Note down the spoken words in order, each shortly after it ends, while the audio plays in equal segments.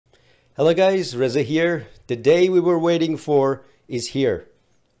Hello guys, Reza here. The day we were waiting for is here.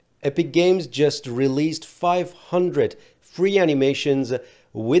 Epic Games just released 500 free animations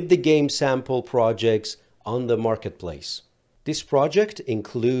with the game sample projects on the marketplace. This project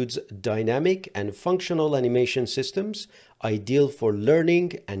includes dynamic and functional animation systems, ideal for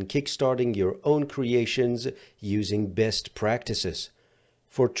learning and kickstarting your own creations using best practices.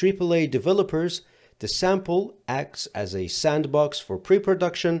 For AAA developers, the sample acts as a sandbox for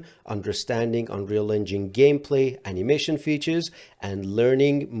pre-production, understanding Unreal Engine gameplay, animation features, and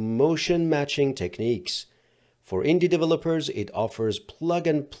learning motion matching techniques. For indie developers, it offers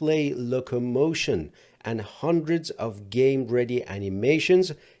plug-and-play locomotion and hundreds of game-ready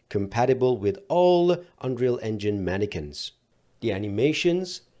animations compatible with all Unreal Engine mannequins. The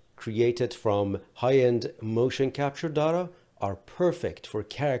animations, created from high-end motion capture data, are perfect for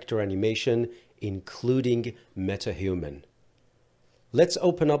character animation, including MetaHuman. Let's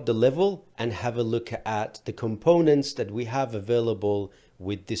open up the level and have a look at the components that we have available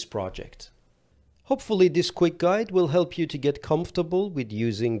with this project. Hopefully this quick guide will help you to get comfortable with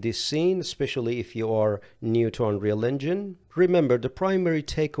using this scene, especially if you are new to Unreal Engine. Remember, the primary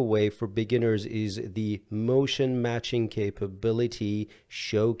takeaway for beginners is the motion matching capability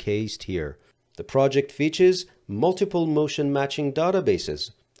showcased here. The project features multiple motion matching databases,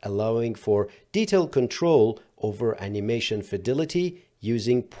 allowing for detailed control over animation fidelity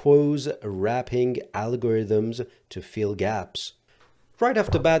using pose wrapping algorithms to fill gaps. Right off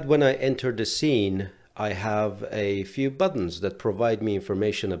the bat, when I enter the scene, I have a few buttons that provide me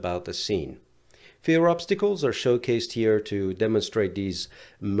information about the scene. Few obstacles are showcased here to demonstrate these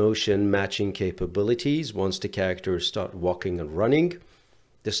motion matching capabilities once the characters start walking and running.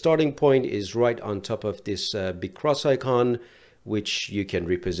 The starting point is right on top of this big cross icon, which you can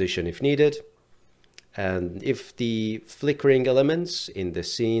reposition if needed. And if the flickering elements in the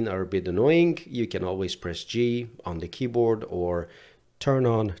scene are a bit annoying, you can always press G on the keyboard or turn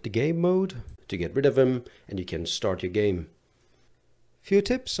on the game mode to get rid of them, and you can start your game. Few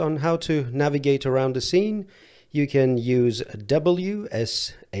tips on how to navigate around the scene. You can use W,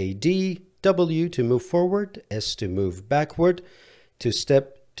 S, A, D, W to move forward, S to move backward. To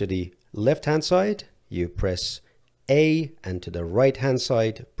step to the left hand side, you press A, and to the right hand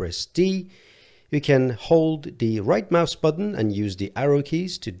side press D. You can hold the right mouse button and use the arrow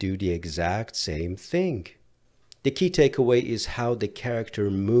keys to do the exact same thing. The key takeaway is how the character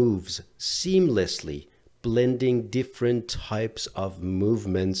moves seamlessly, blending different types of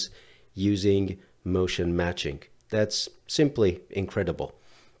movements using motion matching. That's simply incredible.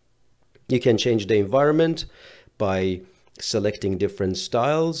 You can change the environment by selecting different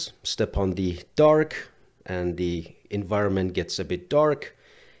styles. Step on the dark and the environment gets a bit dark.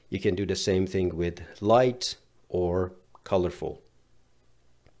 You can do the same thing with light or colorful.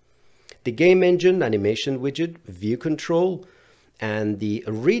 The game engine animation widget, view control, and the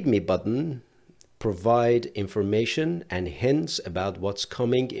readme button provide information and hints about what's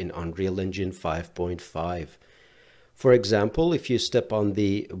coming in Unreal Engine 5.5. For example, if you step on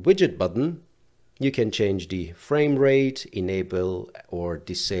the widget button, you can change the frame rate, enable or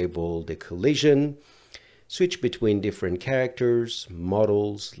disable the collision, switch between different characters,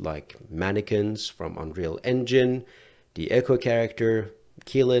 models like mannequins from Unreal Engine, the Echo character,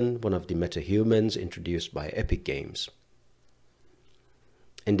 Keelan, one of the metahumans introduced by Epic Games.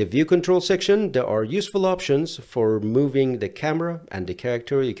 In the view control section, there are useful options for moving the camera and the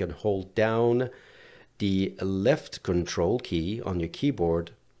character. You can hold down the left control key on your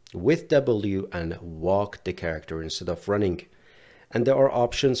keyboard with W and walk the character instead of running. And there are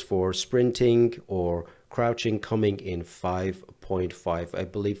options for sprinting or crouching coming in 5.5. I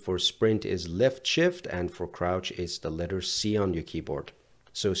believe for sprint is left shift and for crouch is the letter C on your keyboard.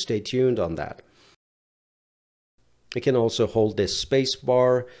 So stay tuned on that. You can also hold the space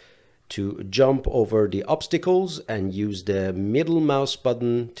bar to jump over the obstacles and use the middle mouse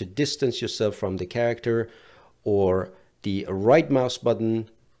button to distance yourself from the character, or the right mouse button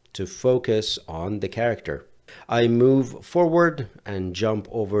to focus on the character. I move forward and jump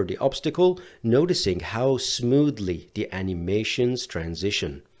over the obstacle, noticing how smoothly the animations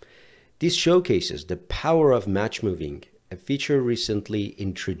transition. This showcases the power of match moving, a feature recently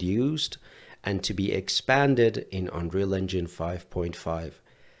introduced and to be expanded in Unreal Engine 5.5.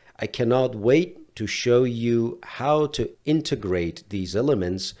 I cannot wait to show you how to integrate these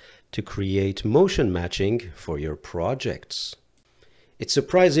elements to create motion matching for your projects. It's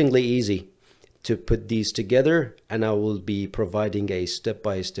surprisingly easy to put these together, and I will be providing a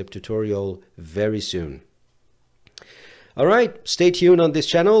step-by-step tutorial very soon. All right, stay tuned on this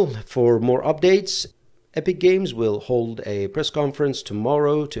channel for more updates. Epic Games will hold a press conference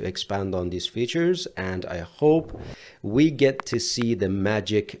tomorrow to expand on these features, and I hope we get to see the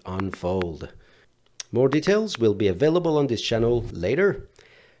magic unfold. More details will be available on this channel later.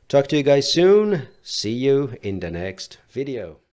 Talk to you guys soon. See you in the next video.